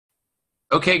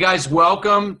Okay, guys,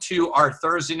 welcome to our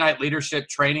Thursday night leadership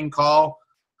training call.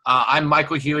 I'm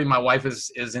Michael Huey. My wife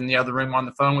is in the other room on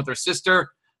the phone with her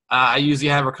sister. I usually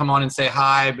have her come on and say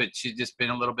hi, but she's just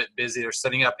been a little bit busy. They're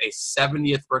setting up a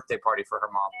 70th birthday party for her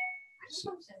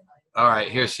mom. All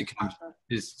right, here she comes.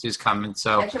 She's coming.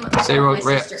 So say real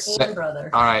quick.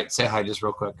 All right, say hi just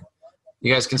real quick.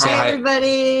 You guys can say hi.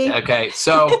 Everybody. Okay,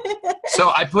 so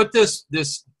I put this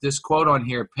quote on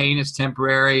here: "Pain is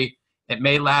temporary. It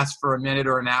may last for a minute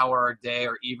or an hour or a day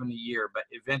or even a year, but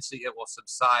eventually it will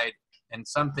subside and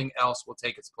something else will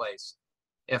take its place.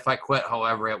 If I quit,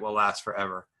 however, it will last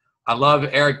forever." I love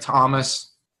Eric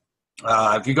Thomas.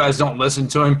 If you guys don't listen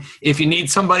to him, if you need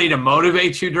somebody to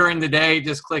motivate you during the day,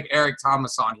 just click Eric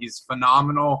Thomas on. He's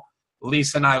phenomenal.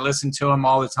 Lisa and I listen to him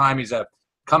all the time.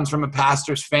 Comes from a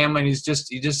pastor's family, and he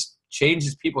just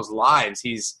changes people's lives.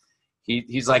 He's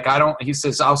like, he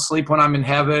says, I'll sleep when I'm in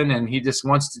heaven, and he just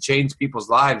wants to change people's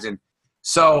lives. And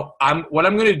so what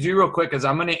I'm going to do real quick is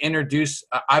I'm going to introduce,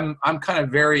 I'm kind of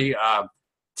very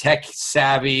tech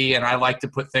savvy, and I like to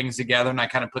put things together, and I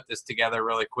kind of put this together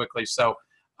really quickly. So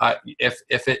hopefully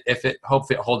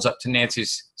it holds up to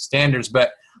Nancy's standards.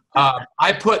 But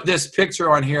I put this picture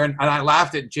on here, and I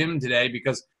laughed at Jim today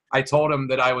because I told him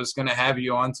that I was going to have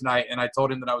you on tonight, and I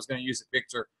told him that I was going to use a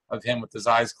picture of him with his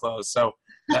eyes closed. So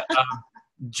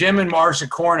Jim and Marsha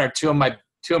Korn are two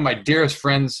of my dearest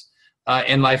friends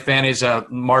in Life Vantage.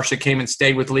 Marsha came and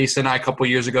stayed with Lisa and I a couple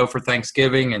years ago for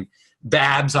Thanksgiving, and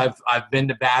Babs, I've been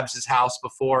to Babs's house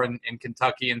before in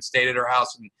Kentucky and stayed at her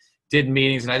house and did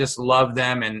meetings, and I just love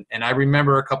them. And I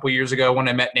remember a couple years ago when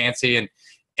I met Nancy,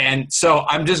 and so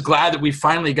I'm just glad that we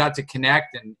finally got to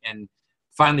connect, and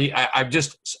finally I've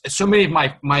just, so many of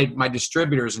my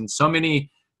distributors and so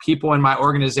many people in my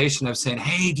organization have said,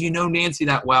 hey, do you know Nancy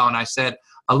that well? And I said,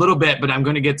 a little bit, but I'm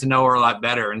going to get to know her a lot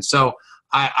better. And so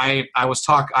I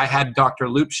had Dr.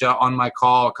 Lupsha on my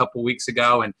call a couple weeks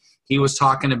ago, and he was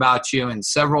talking about you, and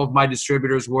several of my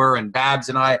distributors were, and Babs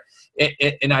and I,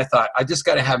 and I thought, I just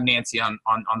got to have Nancy on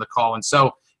the call. And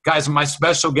so, guys, my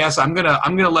special guest, I'm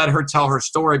gonna let her tell her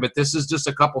story, but this is just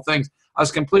a couple things. I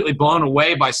was completely blown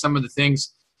away by some of the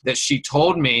things that she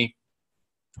told me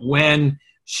when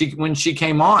she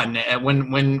came on.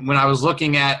 When I was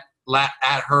looking at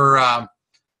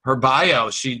her bio,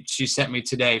 she sent me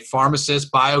today: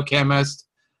 pharmacist, biochemist,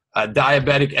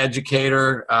 diabetic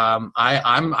educator.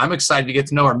 I'm excited to get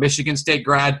to know her. Michigan State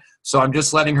grad. So I'm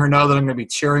just letting her know that I'm going to be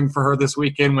cheering for her this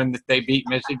weekend when they beat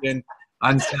Michigan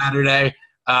on Saturday.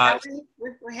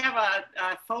 We have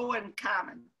a foe in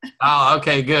common. Oh,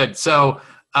 okay, good. So,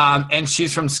 and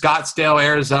she's from Scottsdale,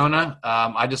 Arizona.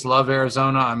 I just love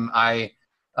Arizona.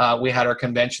 We had our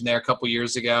convention there a couple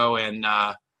years ago, and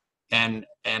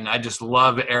I just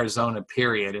love Arizona,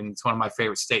 period. And it's one of my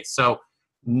favorite states. So,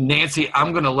 Nancy,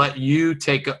 I'm going to let you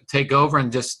take over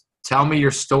and just tell me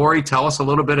your story. Tell us a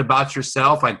little bit about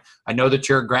yourself. I know that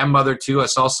you're a grandmother too. I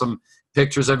saw some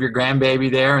pictures of your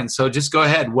grandbaby there. And so just go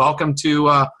ahead. Welcome to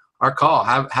our call.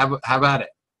 Have at it.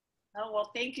 Oh,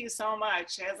 well, thank you so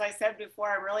much. As I said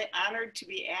before, I'm really honored to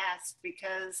be asked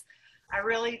because I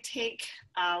really take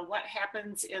what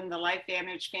happens in the Life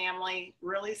Vantage family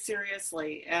really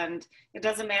seriously. And it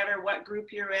doesn't matter what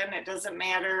group you're in. It doesn't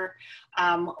matter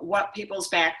what people's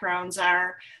backgrounds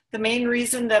are. The main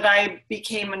reason that I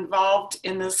became involved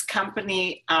in this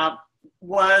company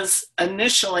was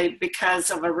initially because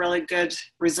of a really good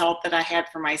result that I had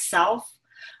for myself.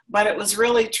 But it was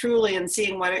really truly in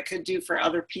seeing what it could do for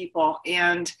other people.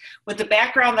 And with the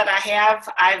background that I have,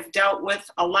 I've dealt with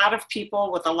a lot of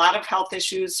people with a lot of health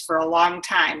issues for a long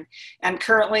time. And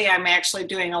currently I'm actually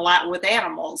doing a lot with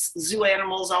animals, zoo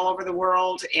animals all over the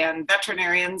world, and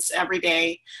veterinarians every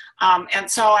day.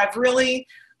 And so I've really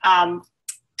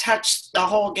touched the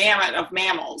whole gamut of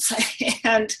mammals.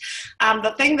 And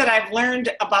the thing that I've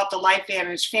learned about the Life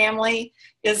Vantage family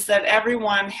is that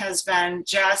everyone has been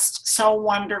just so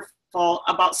wonderful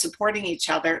about supporting each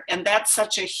other. And that's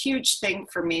such a huge thing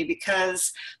for me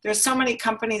because there's so many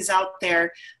companies out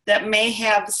there that may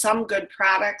have some good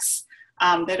products.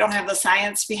 They don't have the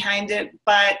science behind it,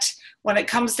 but when it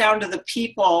comes down to the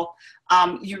people,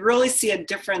 you really see a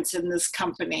difference in this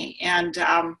company. And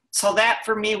so that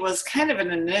for me was kind of an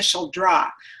initial draw.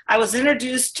 I was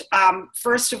introduced,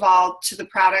 first of all, to the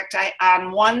product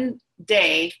on one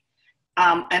day,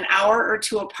 an hour or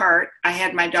two apart. I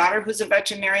had my daughter, who's a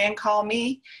veterinarian, call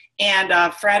me, and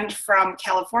a friend from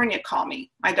California called me.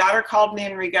 My daughter called me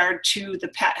in regard to the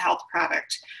pet health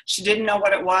product. She didn't know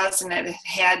what it was, and it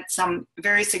had some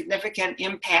very significant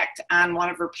impact on one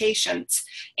of her patients,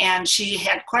 and she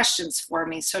had questions for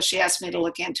me, so she asked me to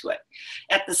look into it.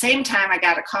 At the same time, I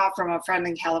got a call from a friend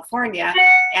in California,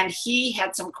 and he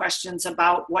had some questions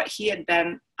about what he had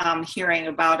been hearing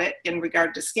about it in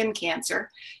regard to skin cancer.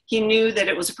 He knew that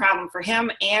it was a problem for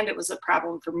him and it was a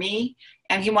problem for me,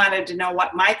 and he wanted to know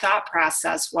what my thought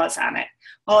process was on it.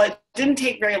 Well, it didn't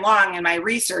take very long in my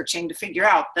researching to figure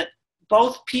out that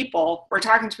both people were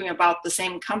talking to me about the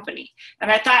same company.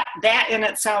 And I thought that in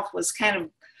itself was kind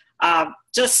of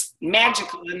just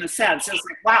magical in a sense. It was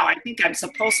like, wow, I think I'm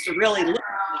supposed to really look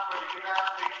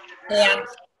at it. And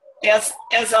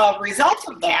as a result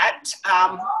of that,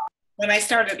 when I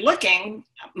started looking,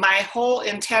 my whole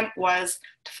intent was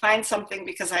to find something,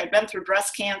 because I had been through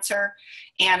breast cancer,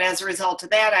 and as a result of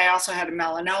that, I also had a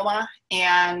melanoma,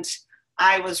 and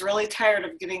I was really tired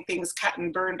of getting things cut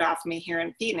and burned off me here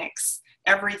in Phoenix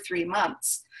every 3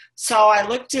 months. So I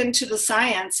looked into the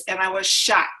science, and I was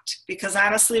shocked, because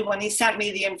honestly, when he sent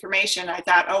me the information, I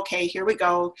thought, okay, here we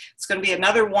go. It's going to be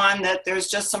another one that there's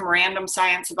just some random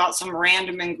science about some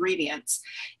random ingredients.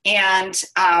 And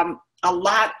a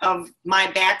lot of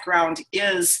my background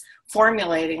is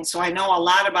formulating, so I know a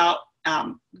lot about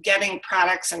getting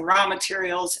products and raw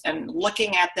materials and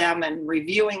looking at them and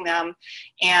reviewing them,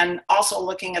 and also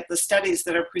looking at the studies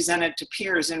that are presented to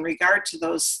peers in regard to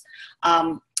those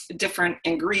different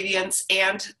ingredients,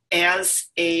 and as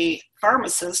a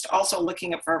pharmacist also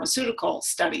looking at pharmaceutical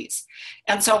studies.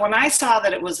 And so when I saw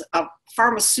that it was a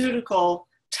pharmaceutical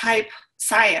type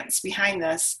science behind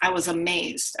this, I was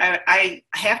amazed. I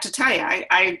have to tell you,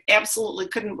 I absolutely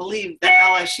couldn't believe that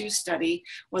LSU study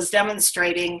was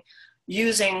demonstrating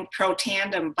using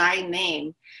Protandim by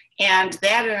name. And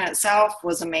that in itself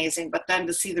was amazing, but then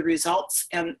to see the results,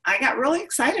 and I got really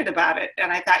excited about it.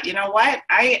 And I thought, you know what,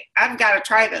 I've got to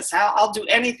try this. I'll do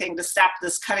anything to stop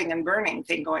this cutting and burning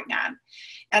thing going on.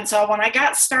 And so when I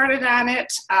got started on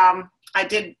it, I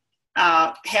did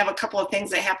have a couple of things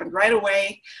that happened right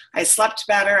away. I slept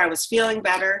better. I was feeling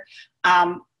better.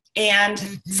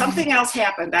 And something else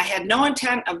happened. I had no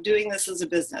intent of doing this as a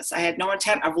business. I had no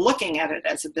intent of looking at it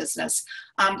as a business.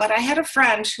 But I had a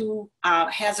friend who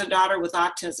has a daughter with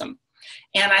autism.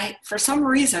 And for some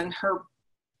reason, her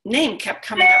name kept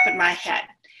coming up in my head.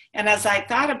 And as I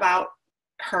thought about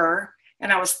her,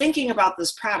 and I was thinking about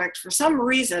this product, for some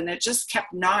reason, it just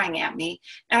kept gnawing at me.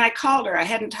 And I called her. I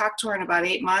hadn't talked to her in about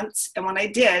 8 months. And when I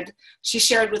did, she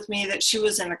shared with me that she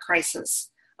was in a crisis,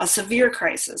 a severe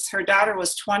crisis. Her daughter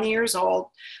was 20 years old.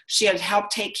 She had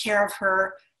helped take care of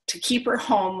her to keep her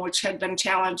home, which had been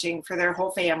challenging for their whole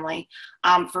family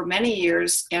for many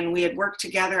years. And we had worked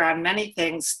together on many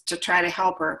things to try to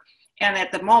help her. And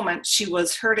at the moment, she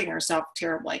was hurting herself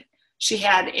terribly. She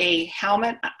had a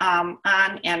helmet on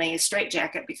and a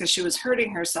straitjacket because she was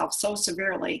hurting herself so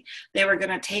severely. They were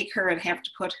going to take her and have to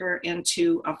put her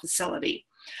into a facility.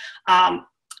 And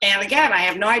again, I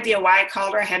have no idea why I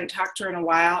called her. I hadn't talked to her in a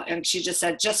while. And she just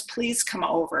said, just please come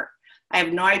over. I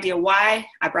have no idea why.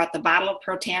 I brought the bottle of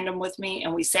Protandim with me,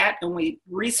 and we sat and we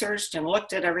researched and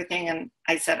looked at everything. And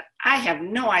I said, I have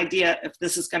no idea if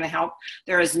this is going to help.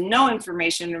 There is no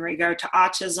information in regard to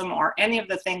autism or any of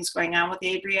the things going on with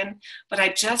Adrian, but I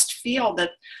just feel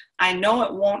that I know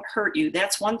it won't hurt you.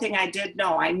 That's one thing I did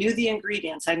know. I knew the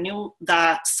ingredients. I knew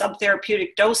the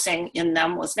subtherapeutic dosing in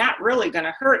them was not really going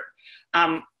to hurt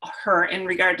her in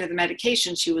regard to the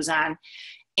medication she was on.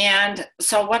 And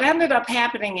so what ended up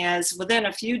happening is within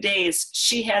a few days,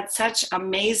 she had such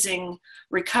amazing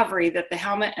recovery that the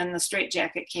helmet and the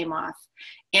straitjacket came off.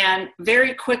 And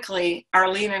very quickly,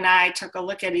 Arlene and I took a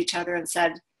look at each other and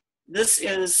said, this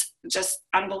is just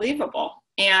unbelievable.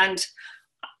 And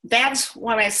that's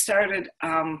when I started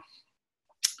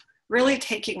really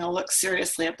taking a look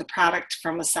seriously at the product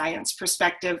from a science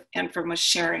perspective and from a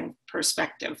sharing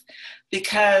perspective.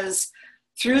 Because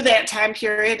through that time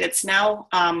period, it's now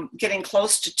getting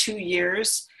close to 2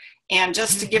 years. And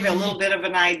just to give you a little bit of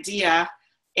an idea,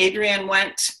 Adrian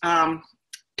went,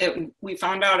 we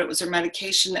found out it was her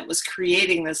medication that was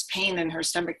creating this pain in her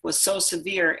stomach was so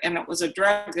severe. And it was a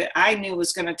drug that I knew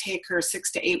was going to take her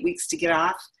 6 to 8 weeks to get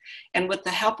off. And with the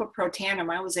help of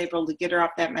Protandim, I was able to get her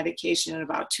off that medication in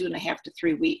about 2.5 to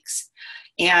 3 weeks.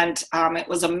 And it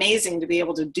was amazing to be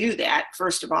able to do that,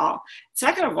 first of all.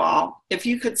 Second of all, if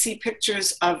you could see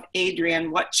pictures of Adrian,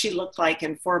 what she looked like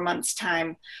in 4 months'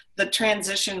 time, the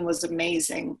transition was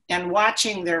amazing. And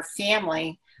watching their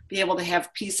family be able to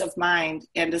have peace of mind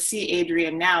and to see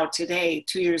Adrian now, today,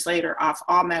 2 years later, off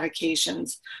all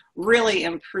medications, really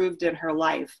improved in her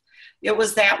life. it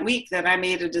was that week that I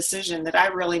made a decision that I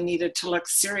really needed to look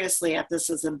seriously at this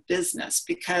as a business,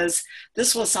 because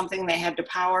this was something that had the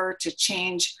power to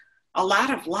change a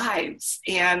lot of lives.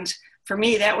 And for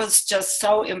me, that was just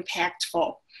so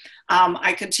impactful.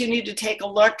 I continued to take a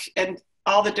look at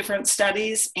all the different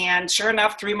studies, and sure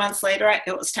enough, 3 months later,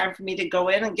 it was time for me to go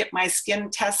in and get my skin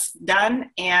tests done.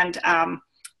 And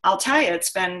I'll tell you,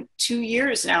 it's been 2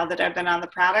 years now that I've been on the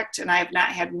product, and I have not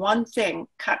had one thing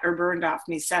cut or burned off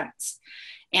me since.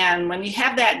 And when you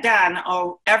have that done,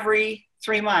 every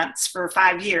 3 months for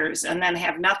 5 years and then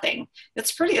have nothing,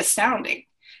 it's pretty astounding.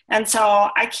 And so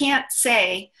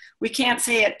we can't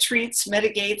say it treats,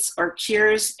 mitigates, or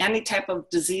cures any type of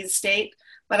disease state,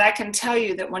 but I can tell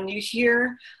you that when you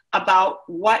hear about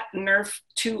what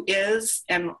NRF2 is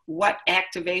and what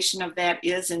activation of that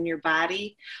is in your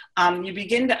body, you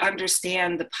begin to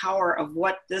understand the power of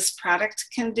what this product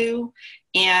can do.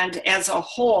 And as a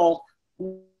whole,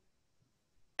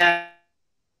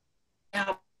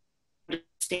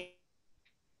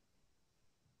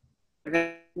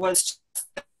 was just,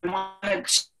 I wanted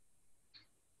to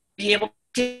be able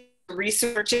to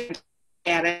research it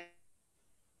at it.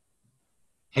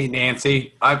 Hey,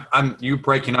 Nancy, you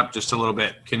breaking up just a little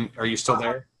bit. Are you still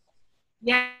there?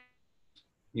 Yeah.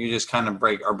 You just kind of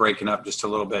are breaking up just a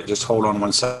little bit. Just hold on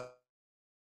one second.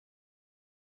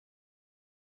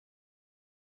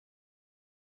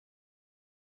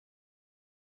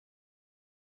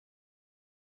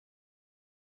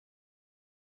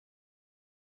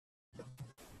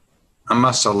 I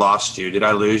must have lost you. Did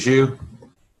I lose you?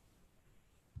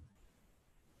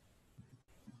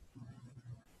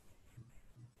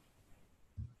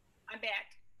 I'm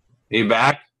back. Are you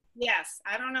back? Yes.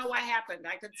 I don't know what happened.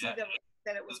 I could see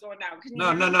that it was going down. Can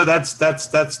you No.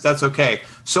 That's okay.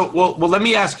 So, well, let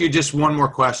me ask you just one more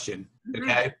question.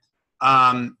 Okay.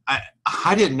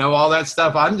 I didn't know all that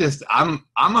stuff. I'm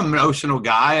an emotional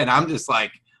guy, and I'm just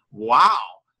like, wow.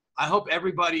 I hope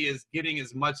everybody is getting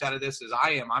as much out of this as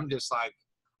I am. I'm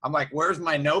like, where's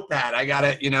my notepad? I got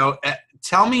to,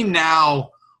 tell me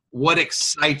now what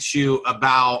excites you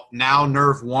about now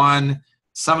Nerve One,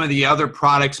 some of the other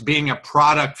products, being a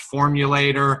product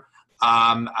formulator.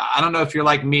 I don't know if you're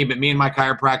like me, but me and my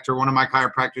chiropractor, one of my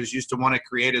chiropractors used to want to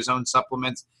create his own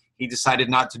supplements. He decided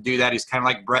not to do that. He's kind of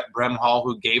like Brett Bremhall,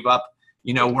 who gave up,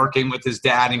 working with his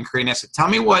dad and creating this. Tell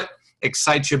me what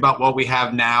excites you about what we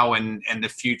have now and the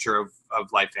future of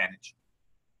LifeVantage.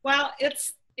 Well,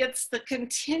 it's the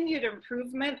continued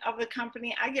improvement of the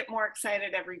company. I get more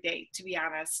excited every day, to be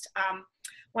honest.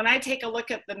 When I take a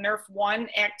look at the Nerf One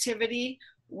activity,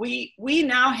 we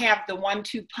now have the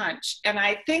 1-2 punch. And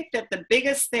I think that the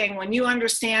biggest thing, when you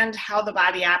understand how the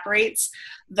body operates,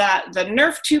 the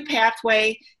Nerf 2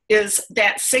 pathway is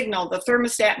that signal, the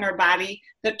thermostat in our body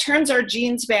that turns our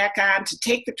genes back on to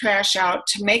take the trash out,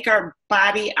 to make our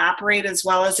body operate as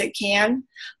well as it can.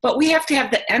 But we have to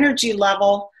have the energy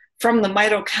level from the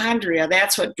mitochondria.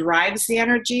 That's what drives the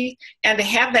energy. And to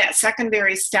have that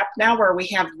secondary step now where we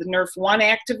have the Nerf One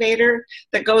activator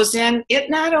that goes in, it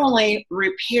not only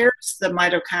repairs the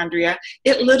mitochondria,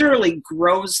 it literally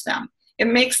grows them. It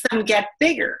makes them get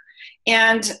bigger.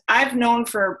 And I've known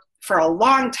for a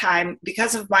long time,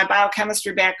 because of my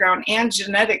biochemistry background and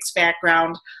genetics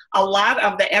background, a lot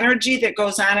of the energy that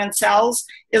goes on in cells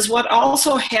is what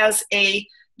also has a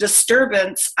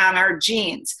disturbance on our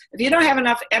genes. If you don't have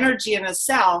enough energy in a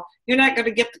cell, you're not going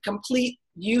to get the complete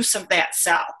use of that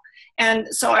cell. And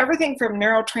so everything from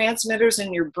neurotransmitters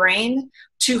in your brain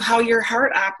to how your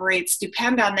heart operates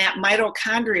depend on that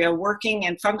mitochondria working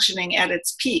and functioning at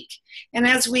its peak. And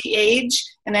as we age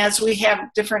and as we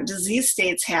have different disease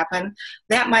states happen,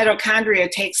 that mitochondria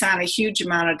takes on a huge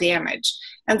amount of damage.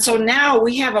 And so now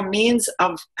we have a means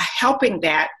of helping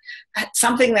that,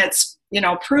 something that's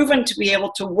proven to be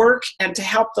able to work and to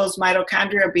help those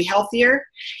mitochondria be healthier.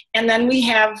 And then we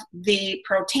have the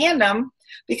protandem,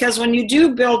 because when you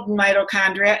do build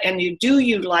mitochondria and you do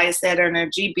utilize that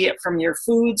energy, be it from your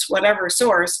foods, whatever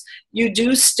source, you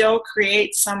do still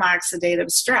create some oxidative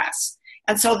stress.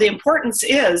 And so the importance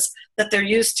is that they're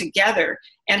used together,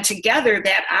 and together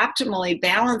that optimally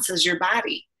balances your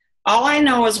body. All I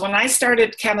know is when I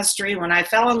started chemistry, when I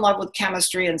fell in love with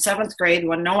chemistry in 7th grade,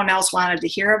 when no one else wanted to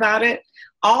hear about it,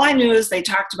 all I knew is they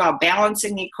talked about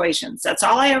balancing equations. That's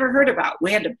all I ever heard about.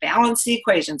 We had to balance the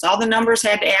equations. All the numbers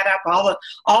had to add up.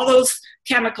 All those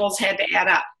chemicals had to add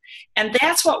up. And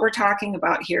that's what we're talking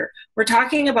about here. We're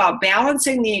talking about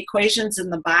balancing the equations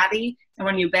in the body. And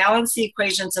when you balance the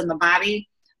equations in the body,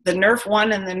 the Nerf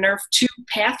 1 and the Nerf 2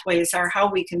 pathways are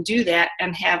how we can do that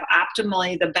and have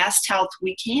optimally the best health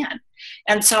we can.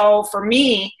 And so for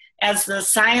me, as the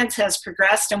science has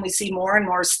progressed and we see more and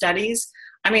more studies,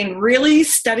 I mean, really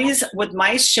studies with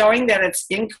mice showing that it's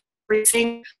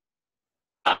increasing.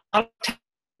 That's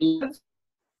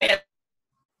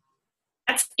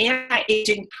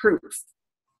anti-aging proof.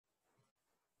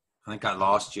 I think I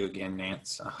lost you again,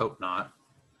 Nance. I hope not.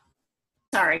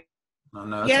 Sorry. Oh,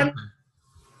 no, it's okay.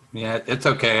 Yeah, it's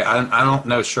okay. I don't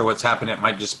know sure what's happening. It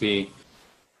might just be.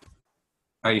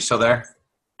 Are you still there?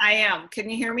 I am. Can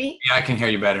you hear me? Yeah, I can hear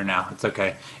you better now. It's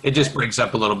okay. It just breaks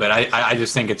up a little bit. I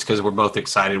just think it's because we're both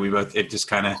excited. It just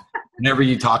kind of, whenever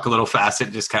you talk a little fast,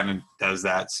 it just kind of does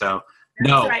that. So,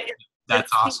 no, right.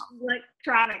 That's awesome. The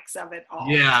electronics of it all.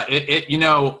 Yeah,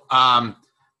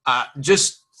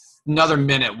 just another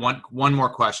minute. One more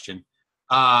question.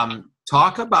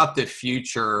 Talk about the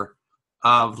future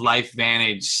of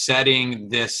LifeVantage setting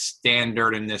this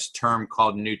standard and this term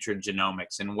called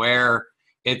nutrigenomics and where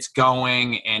it's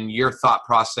going and your thought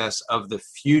process of the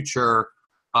future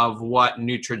of what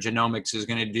nutrigenomics is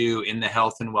going to do in the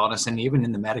health and wellness and even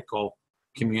in the medical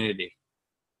community.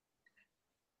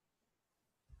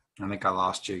 I think I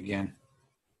lost you again.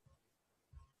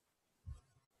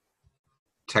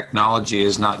 Technology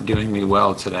is not doing me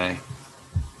well today.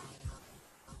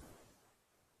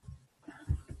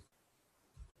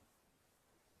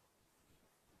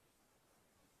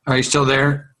 Are you still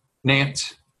there,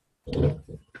 Nance?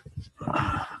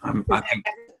 I think,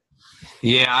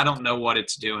 yeah, I don't know what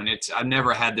it's doing. I've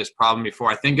never had this problem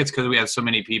before. I think it's because we have so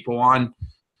many people on.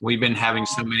 We've been having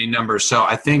so many numbers. So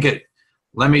I think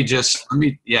let me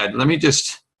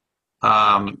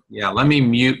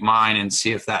mute mine and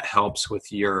see if that helps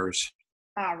with yours.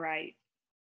 All right.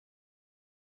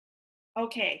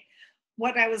 Okay.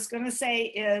 What I was going to say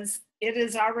is it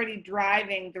is already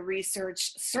driving the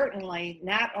research, certainly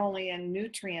not only in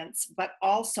nutrients, but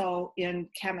also in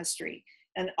chemistry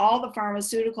and all the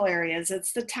pharmaceutical areas.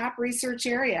 It's the top research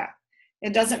area.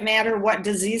 It doesn't matter what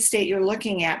disease state you're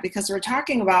looking at because we're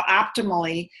talking about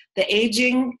optimally the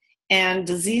aging and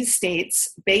disease states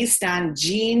based on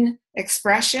gene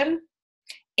expression.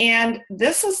 And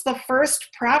this is the first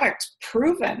product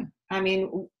proven. I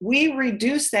mean, we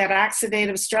reduce that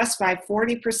oxidative stress by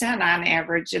 40% on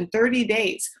average in 30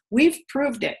 days. We've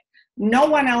proved it. No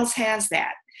one else has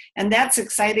that. And that's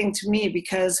exciting to me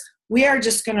because we are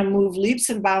just going to move leaps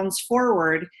and bounds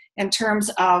forward in terms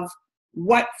of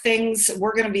what things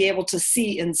we're going to be able to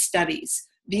see in studies,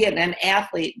 be it an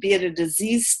athlete, be it a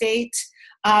disease state,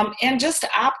 and just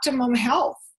optimum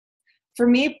health. For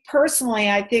me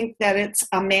personally, I think that it's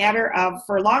a matter of,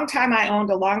 for a long time, I owned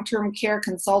a long-term care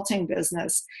consulting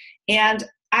business, and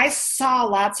I saw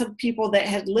lots of people that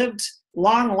had lived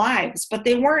long lives, but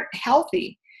they weren't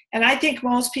healthy. And I think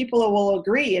most people will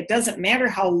agree, it doesn't matter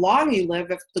how long you live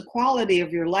if the quality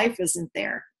of your life isn't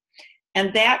there.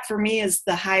 And that, for me, is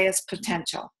the highest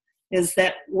potential, is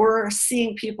that we're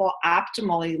seeing people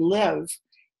optimally live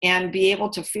and be able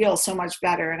to feel so much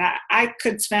better. And I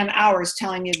could spend hours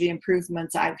telling you the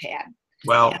improvements I've had.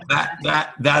 Well,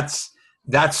 that's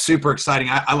super exciting.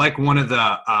 I like one of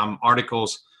the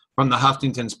articles from the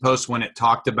Huffington Post when it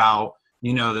talked about,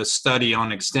 the study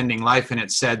on extending life, and it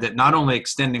said that not only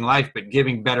extending life, but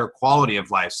giving better quality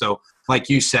of life. So like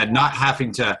you said, not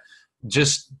having to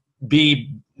just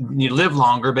live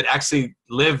longer, but actually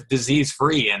live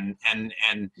disease-free and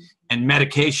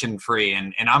medication-free.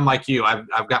 And I'm like you.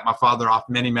 I've got my father off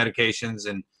many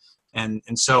medications,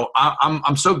 and so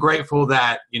I'm so grateful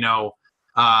that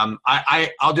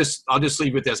I'll just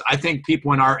leave with this. I think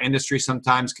people in our industry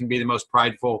sometimes can be the most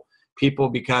prideful people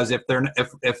because if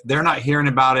they're not hearing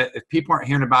about it, if people aren't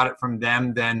hearing about it from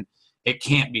them, then it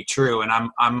can't be true. And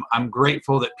I'm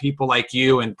grateful that people like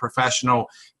you and professional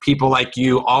people like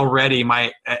you already,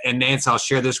 and Nance, I'll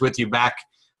share this with you. Back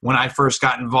when I first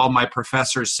got involved, my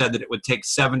professors said that it would take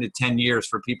 7 to 10 years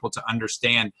for people to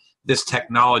understand this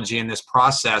technology and this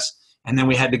process. And then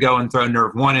we had to go and throw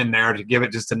Nerve One in there to give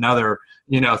it just another,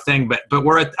 thing. But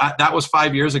that was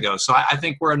 5 years ago. So I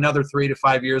think we're another 3 to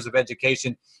 5 years of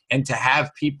education, and to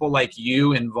have people like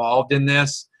you involved in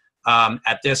this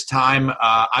at this time,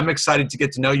 I'm excited to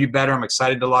get to know you better. I'm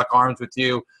excited to lock arms with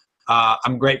you.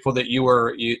 I'm grateful that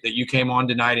you came on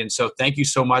tonight, and so thank you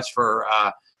so much for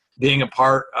being a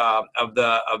part of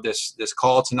this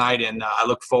call tonight. And I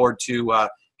look forward to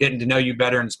getting to know you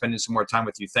better and spending some more time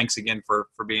with you. Thanks again for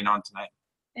being on tonight.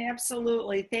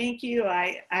 Absolutely. Thank you.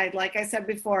 I like I said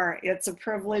before, it's a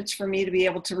privilege for me to be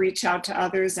able to reach out to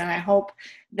others. And I hope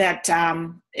that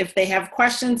if they have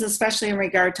questions, especially in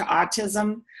regard to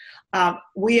autism,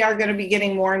 we are going to be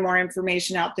getting more and more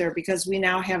information out there because we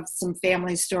now have some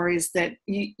family stories that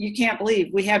you can't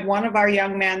believe. We had one of our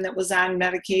young men that was on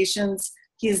medications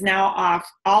He's now off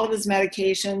all of his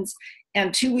medications.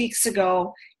 And 2 weeks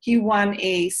ago, he won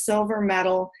a silver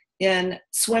medal in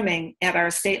swimming at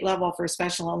our state level for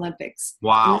Special Olympics.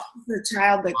 Wow. And this is a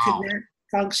child that could not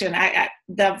function.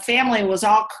 The family was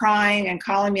all crying and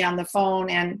calling me on the phone.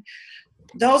 And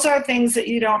those are things that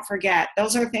you don't forget.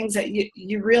 Those are things that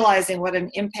you're realizing what an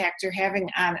impact you're having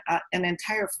on an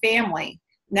entire family,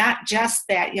 not just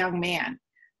that young man.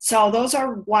 So those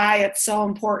are why it's so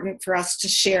important for us to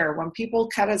share. When people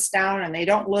cut us down and they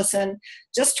don't listen,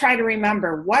 just try to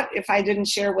remember, what if I didn't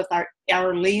share with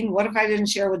Arlene? What if I didn't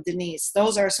share with Denise?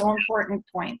 Those are so important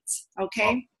points,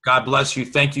 okay? God bless you.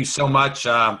 Thank you so much.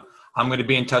 I'm going to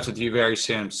be in touch with you very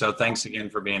soon. So thanks again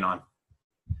for being on.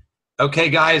 Okay,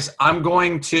 guys, I'm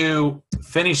going to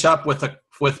finish up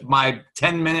with my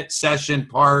 10-minute session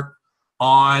part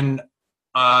on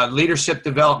leadership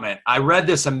development. I read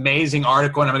this amazing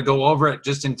article, and I'm going to go over it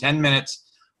just in 10 minutes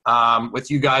with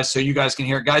you guys, so you guys can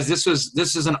hear it. Guys, this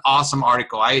is an awesome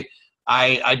article. I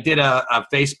did a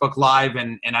Facebook Live,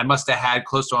 and I must have had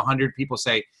close to 100 people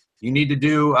say, you need to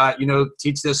do,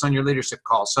 teach this on your leadership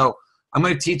call. So I'm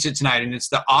going to teach it tonight, and it's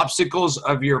the obstacles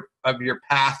of your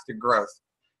path to growth.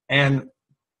 And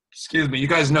excuse me, you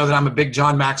guys know that I'm a big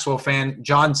John Maxwell fan.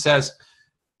 John says,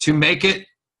 to make it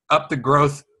up the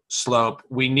growth slope,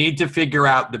 we need to figure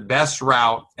out the best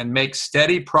route and make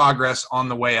steady progress on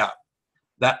the way up.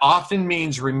 That often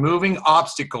means removing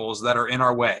obstacles that are in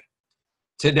our way.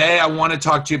 Today, I want to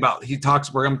talk to you about,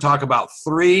 we're going to talk about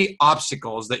 3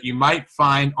 obstacles that you might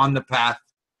find on the path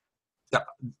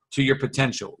to your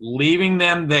potential. Leaving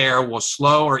them there will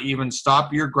slow or even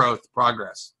stop your growth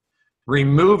progress.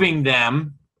 Removing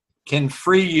them can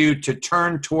free you to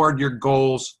turn toward your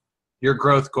goals, your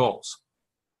growth goals.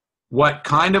 What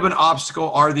kind of an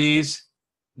obstacle are these?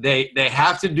 They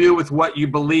have to do with what you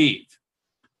believe.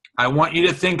 I want you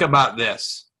to think about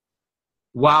this.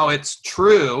 While it's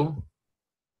true,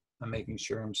 I'm making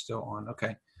sure I'm still on.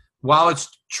 Okay. While it's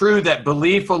true that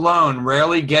belief alone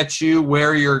rarely gets you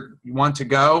where you want to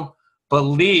go,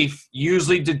 belief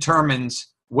usually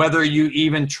determines whether you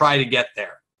even try to get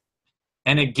there.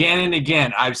 And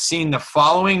again, I've seen the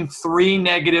following 3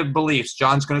 negative beliefs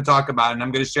John's going to talk about, and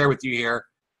I'm going to share with you here,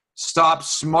 stop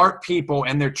smart people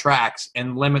in their tracks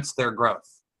and limits their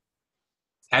growth.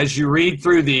 As you read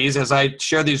through these, as I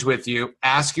share these with you,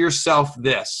 ask yourself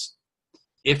this.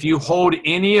 If you hold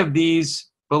any of these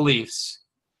beliefs,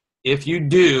 if you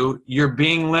do, you're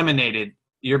being limited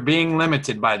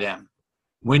by them.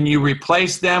 When you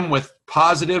replace them with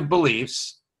positive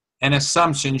beliefs and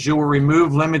assumptions, you will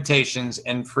remove limitations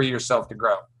and free yourself to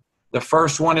grow. The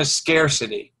first one is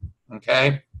scarcity,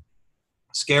 okay?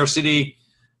 Scarcity,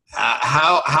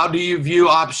 how do you view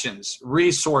options,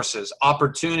 resources,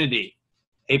 opportunity?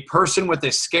 A person with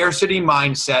a scarcity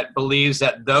mindset believes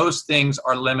that those things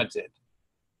are limited.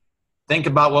 Think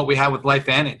about what we have with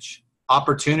LifeVantage,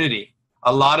 opportunity.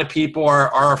 A lot of people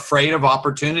are afraid of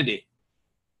opportunity.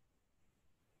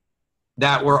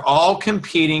 That we're all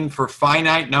competing for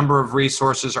finite number of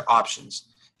resources or options.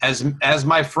 As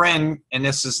my friend, and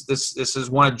this is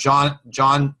one of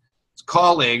John's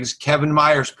colleagues, Kevin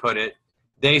Myers, put it,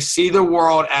 they see the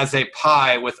world as a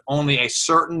pie with only a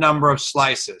certain number of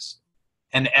slices,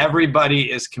 and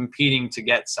everybody is competing to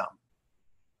get some.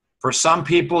 For some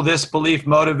people, this belief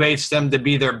motivates them to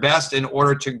be their best in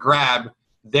order to grab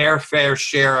their fair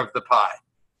share of the pie.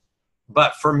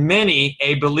 But for many,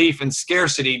 a belief in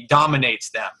scarcity dominates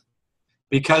them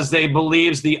because they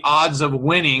believe the odds of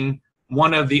winning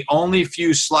one of the only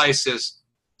few slices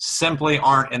simply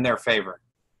aren't in their favor.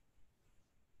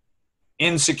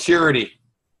 Insecurity.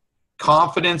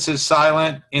 Confidence is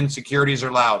silent, insecurities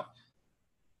are loud.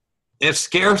 If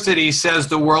scarcity says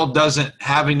the world doesn't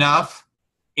have enough,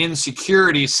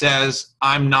 insecurity says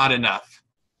I'm not enough.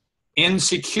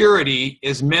 Insecurity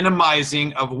is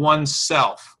minimizing of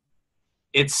oneself.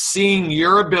 It's seeing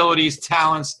your abilities,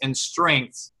 talents, and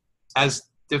strengths as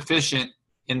deficient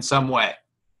in some way.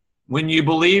 When you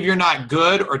believe you're not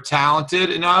good or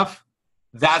talented enough,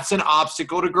 that's an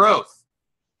obstacle to growth.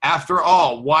 After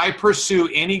all, why pursue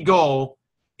any goal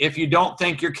if you don't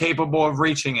think you're capable of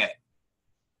reaching it?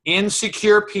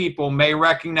 Insecure people may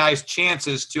recognize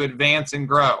chances to advance and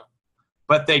grow,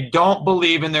 but they don't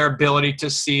believe in their ability to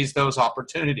seize those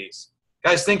opportunities.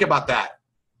 Guys, think about that.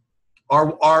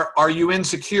 Are you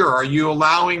insecure? Are you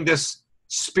allowing this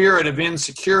spirit of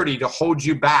insecurity to hold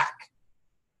you back?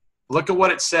 Look at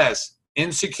what it says.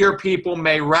 Insecure people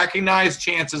may recognize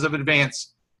chances of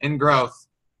advance and growth,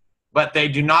 but they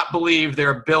do not believe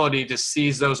their ability to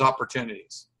seize those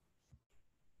opportunities.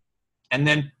 And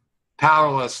then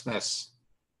powerlessness.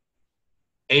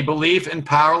 A belief in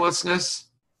powerlessness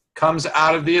comes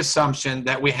out of the assumption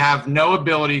that we have no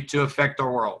ability to affect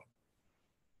our world.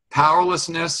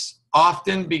 Powerlessness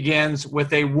often begins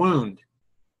with a wound,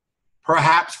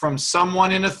 perhaps from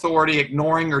someone in authority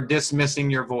ignoring or dismissing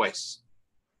your voice.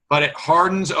 But it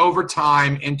hardens over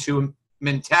time into a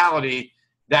mentality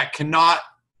that cannot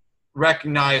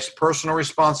recognize personal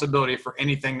responsibility for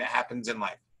anything that happens in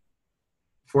life.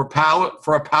 For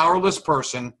a powerless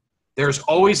person, there's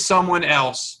always someone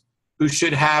else who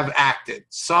should have acted,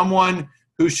 someone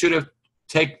who should have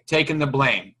taken the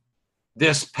blame.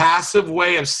 This passive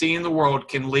way of seeing the world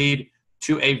can lead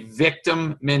to a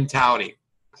victim mentality.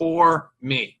 Poor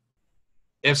me.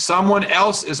 If someone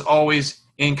else is always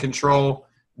in control,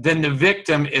 then the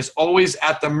victim is always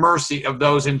at the mercy of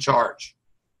those in charge.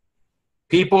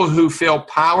 People who feel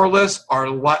powerless are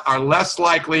less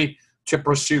likely to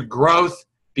pursue growth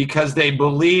because they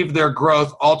believe their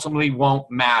growth ultimately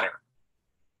won't matter,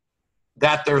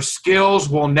 that their skills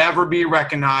will never be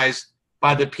recognized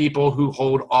by the people who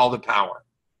hold all the power.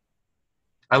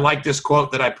 I like this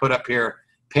quote that I put up here.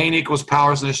 Pain equals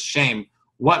powerlessness, shame.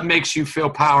 What makes you feel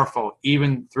powerful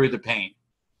even through the pain?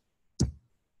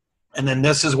 And then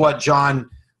this is what John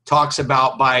talks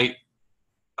about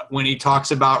when he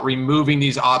talks about removing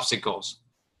these obstacles.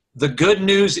 The good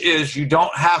news is you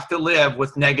don't have to live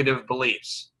with negative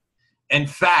beliefs. In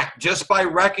fact, just by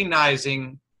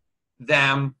recognizing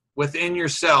them within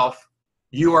yourself,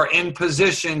 you are in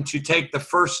position to take the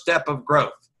first step of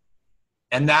growth.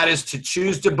 And that is to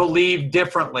choose to believe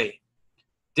differently,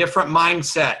 different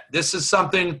mindset. This is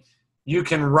something you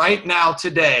can right now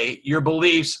today. Your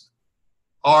beliefs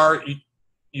are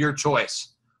your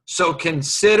choice. So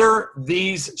consider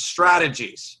these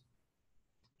strategies.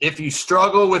 If you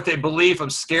struggle with a belief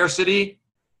of scarcity,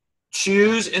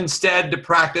 choose instead to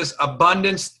practice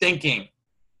abundance thinking.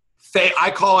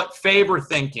 I call it favor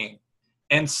thinking.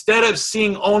 Instead of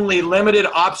seeing only limited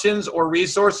options or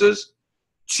resources,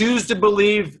 choose to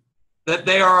believe that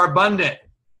they are abundant.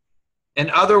 In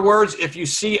other words, if you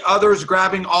see others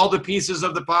grabbing all the pieces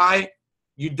of the pie,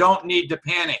 you don't need to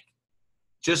panic.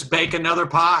 Just bake another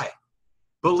pie.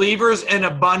 Believers in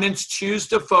abundance choose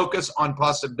to focus on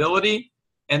possibility,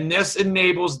 and this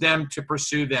enables them to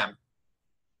pursue them.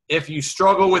 If you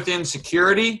struggle with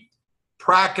insecurity,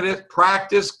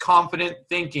 practice confident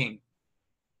thinking.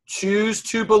 Choose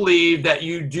to believe that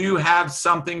you do have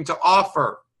something to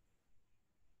offer.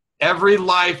 Every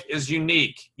life is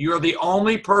unique. You are the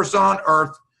only person on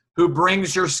earth who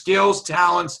brings your skills,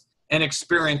 talents, and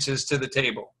experiences to the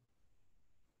table.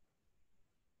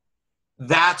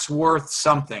 That's worth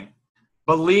something.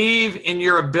 Believe in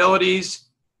your abilities.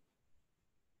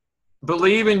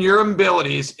 Believe in your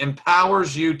abilities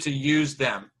empowers you to use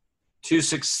them, to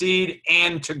succeed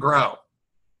and to grow.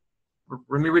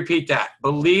 Let me repeat that.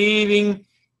 Believing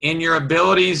in your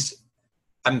abilities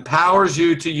empowers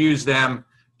you to use them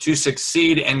to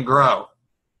succeed and grow.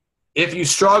 If you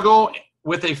struggle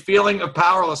with a feeling of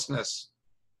powerlessness,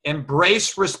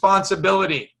 embrace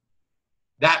responsibility.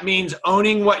 That means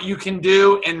owning what you can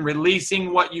do and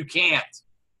releasing what you can't.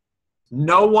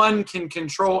 No one can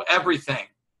control everything.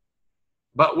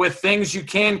 But with things you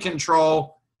can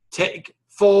control, take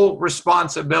full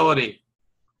responsibility.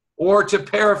 Or to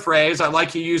paraphrase, I like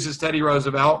he uses Teddy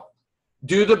Roosevelt,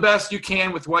 do the best you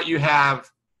can with what you have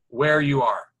where you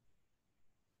are.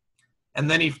 And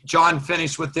then John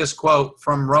finished with this quote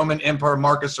from Roman Emperor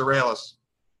Marcus Aurelius.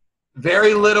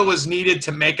 Very little is needed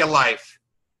to make a life.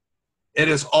 It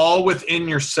is all within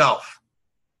yourself,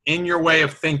 in your way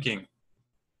of thinking.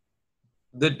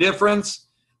 The difference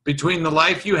between the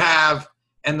life you have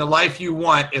and the life you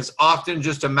want is often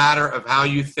just a matter of how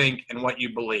you think and what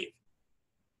you believe.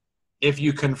 If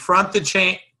you confront and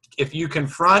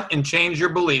change your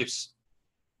beliefs,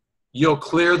 you'll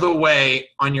clear the way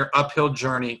on your uphill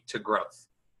journey to growth.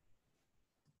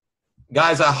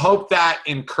 Guys, I hope that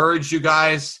encouraged you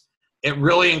guys. It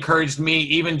really encouraged me,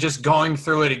 even just going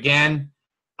through it again.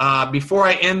 Before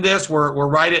I end this,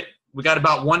 we got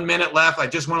about 1 minute left. I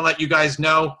just want to let you guys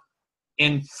know,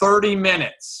 in 30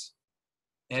 minutes,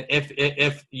 and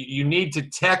if you need to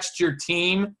text your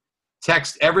team,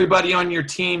 text everybody on your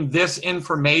team this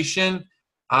information.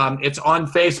 It's on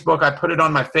Facebook. I put it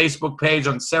on my Facebook page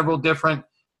on several different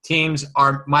teams.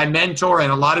 My mentor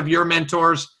and a lot of your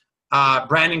mentors,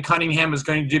 Brandon Cunningham, is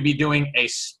going to be doing a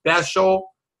special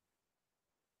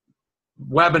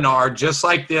webinar just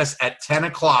like this at 10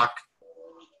 o'clock.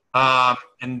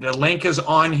 And the link is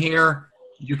on here.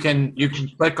 You can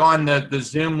click on the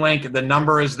Zoom link. The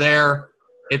number is there.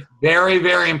 It's very,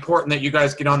 very important that you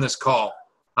guys get on this call.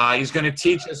 He's going to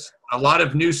teach us a lot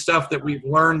of new stuff that we've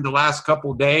learned the last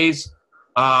couple days.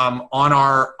 on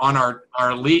our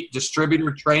elite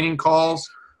distributor training calls.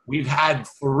 We've had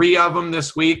 3 of them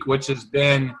this week, which has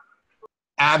been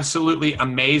absolutely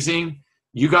amazing.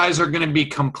 You guys are going to be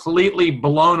completely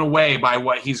blown away by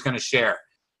what he's going to share.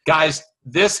 Guys,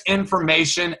 this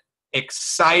information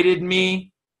excited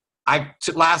me.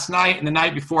 Last night and the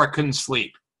night before, I couldn't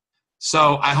sleep.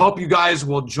 So I hope you guys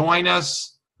will join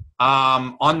us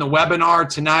on the webinar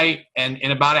tonight and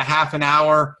in about a half an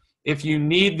hour. If you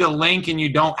need the link and you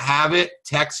don't have it,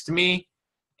 text me,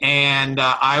 and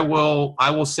I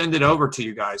will send it over to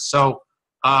you guys. So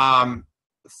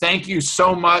thank you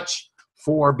so much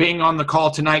for being on the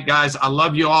call tonight, guys. I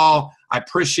love you all. I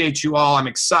appreciate you all. I'm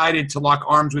excited to lock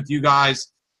arms with you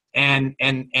guys. And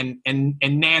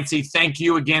Nancy, thank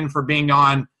you again for being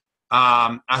on.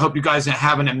 I hope you guys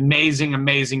have an amazing,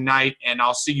 amazing night, and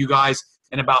I'll see you guys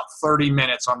in about 30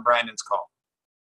 minutes on Brandon's call.